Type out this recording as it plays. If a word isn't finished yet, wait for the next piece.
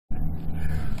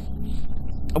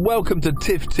And welcome to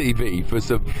Tiff TV for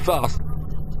some fast...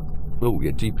 Oh,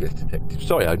 yeah, GPS detective.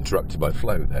 Sorry, I interrupted my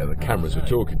flow there. The cameras were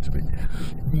talking to me.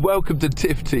 Welcome to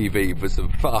Tiff TV for some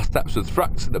fast taps with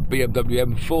Thruxton and BMW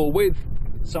M4 with...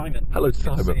 Simon. Hello,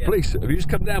 Simon. Please, have you just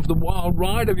come down for the wild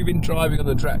ride? Have you been driving on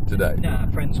the track today? No, a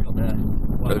friend's got the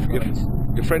wild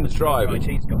ride. Your friend's driving?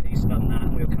 Right, he's done that,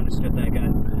 and we were kind of stood there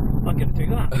going, I'm going to do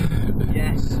that.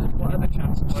 Yes. What other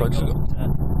chances have I got?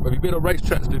 Have you been on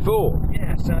racetracks before?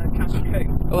 Yes, Castle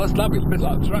Coombe. Oh, that's lovely. It's a bit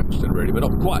like Thruxton, really, but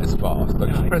not quite as fast. I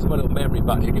just press my little memory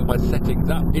button, you get my settings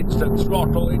up, instant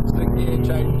throttle, instant gear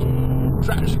change,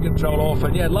 traction control off,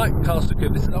 and yeah, like Castle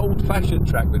Coombe, this is an old-fashioned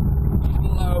track with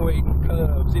flowing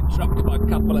curves, interrupted by a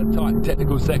couple of tight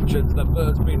technical sections, the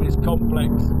first being this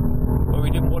complex, where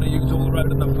we didn't want to use all the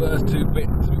road in the first two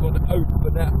bits, we want to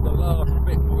open out the last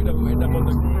bit, but we don't end up on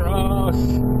the grass.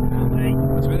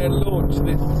 So we then launched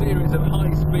this series of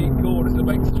high-speed corners that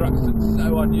makes Thruxton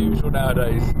so unusual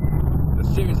nowadays. A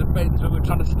series of bends where we're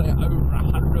trying to stay at over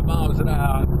 100 miles an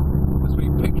hour as we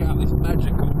pick out this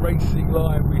magical racing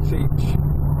line we teach.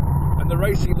 And the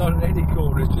racing line in any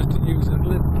corner is just to use as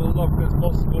little longer as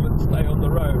possible and stay on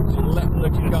the road. You let the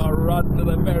car run to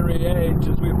the very edge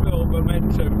as we build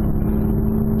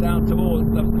momentum down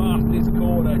towards the fastest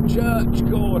corner, Church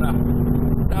Corner.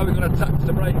 Now we're going to touch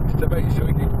the brakes to make sure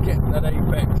we can get that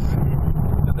apex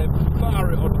and then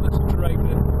fire it onto the straight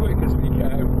as quick as we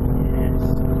can.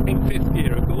 In fifth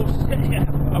gear, of course.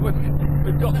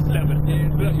 We've got 7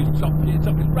 gears, we don't use top gear,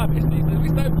 top is rubbish these days. We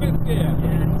stay in fifth gear.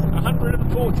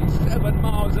 147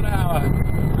 miles an hour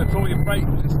before we break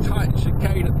this tight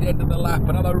chicane at the end of the lap.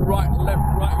 Another right, left,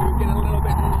 right. We get a little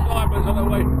bit sideways on the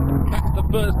way. Catch the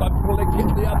first by pulling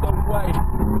it the other way.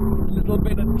 A little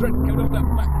bit of tread coming off that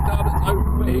back tire that's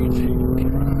overheating.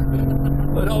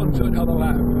 But on to another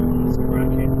lap. It's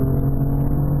cracking.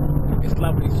 This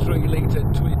lovely 3-litre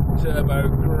twin turbo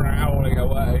growling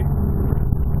away.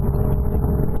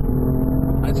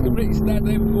 It's completely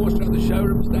standard M4 throughout the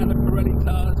showroom, standard Pirelli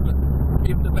tyres, but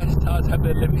even the best tyres have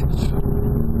their limits.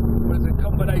 But it's a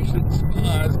combination of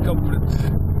tyres confidence.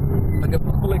 Like a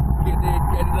flick it in,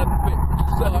 get it a bit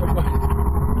sideways,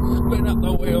 spin up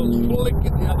the wheels, flick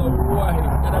it the other way,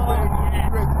 and a big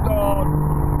drift on.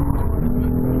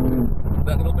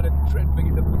 That little bit of tread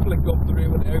beginning to flick off the rear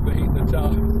when they overheat the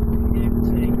tyres.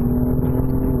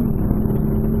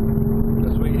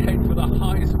 As we head for the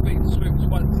high-speed swings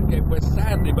once again, where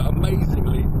sadly but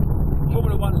amazingly,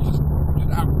 Formula One's just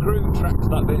outgrew tracks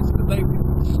like this, because they've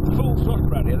full throttle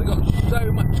around here, they've got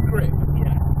so much grip,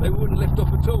 they wouldn't lift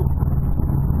off at all.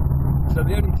 So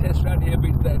the only test around here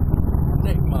beats their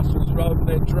neck muscles rather than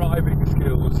their driving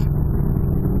skills.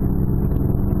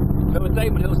 So when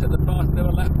Damon Hill set the fastest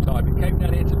ever lap time, he came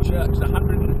down here to Church at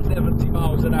 170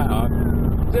 miles an hour,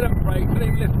 didn't brake,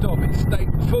 didn't lift off, it stayed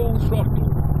full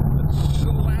throttle and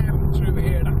slammed through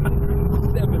here at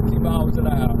 170 miles an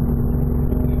hour.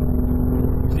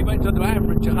 So he went on to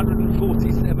average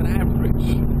 147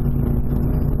 average.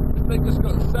 They just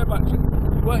got so much,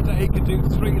 worked out he could do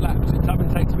 3 laps, the time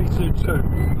it takes me to 2.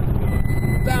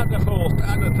 Down to 4th,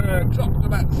 down to 3rd, dropped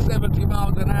about 70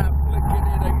 miles an hour, flicking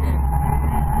in again.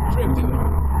 Drifted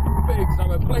big, so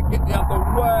we're flicking the other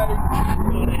way.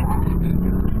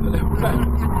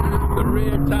 The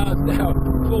rear tyres now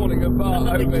falling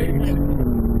apart overheating.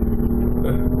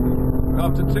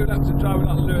 After 2 laps of driving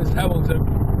like Lewis Hamilton,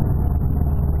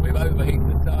 we've overheated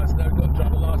the tyres. Now we've got to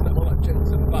drive the last lap like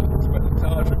Jensen Butts when the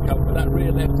tyres recover. That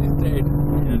rear left is dead.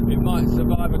 It might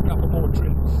survive a couple more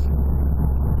trips.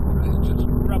 It's just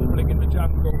rumbling in the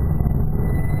jungle.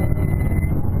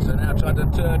 So now trying to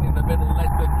turn in the middle, let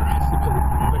the grass the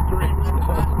grip.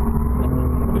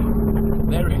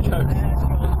 There he goes.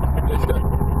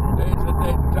 There's the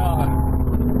dead tyre.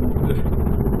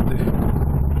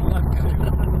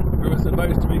 We were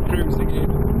supposed to be cruising in.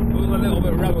 All a little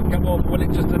bit of rubber come off, well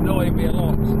it just annoyed me a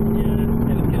lot.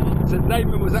 So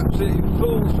Damon was absolutely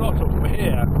full throttle from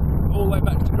here all the way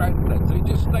back to Grandstand, so he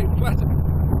just stayed flat.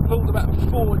 Pulled about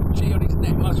 4G on his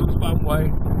neck muscles one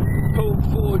way, pulled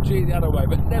 4G the other way,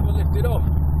 but never lifted off.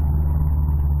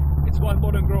 It's why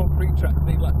modern Grand Prix tracks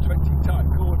need like 20 tight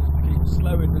corners to keep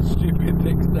slowing the stupid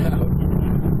things down.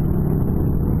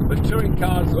 The touring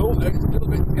cars, oh, there's a little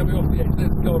bit coming off the edge,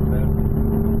 there's gone now.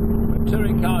 But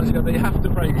touring cars, you know, they have to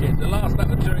brake it. The last lap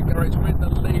of the touring car race, we're in the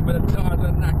lead, but the tyres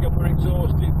are knackered, we're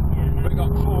exhausted. We've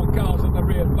got 4 cars on the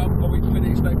rear bumper, we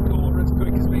finish the corner as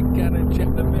quick as we can and check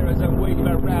the mirrors and weave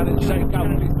around and shake up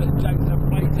with the Jason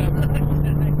Plato.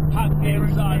 Hug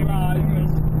inside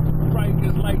riders, brake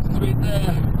as late as we're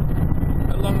there.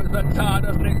 As long as the tyre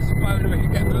doesn't explode, we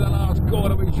can get through the last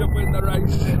corner, we should win the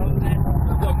race. As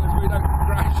long as we don't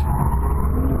crash.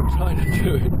 trying to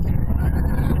do it.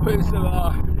 With some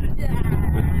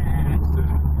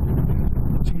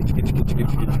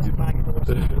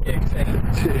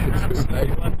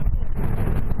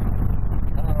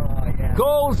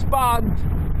Cool spud!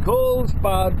 Cool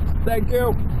spud! Thank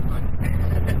you!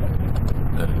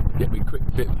 Get me quick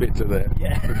bits of there.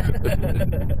 Yeah.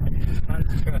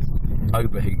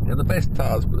 Overheating. They're the best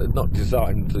tyres, but they're not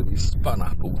designed to be spun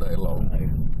up all day long.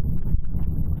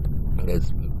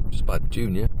 There's Spud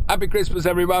Junior. Happy Christmas,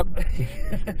 everyone!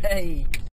 Hey!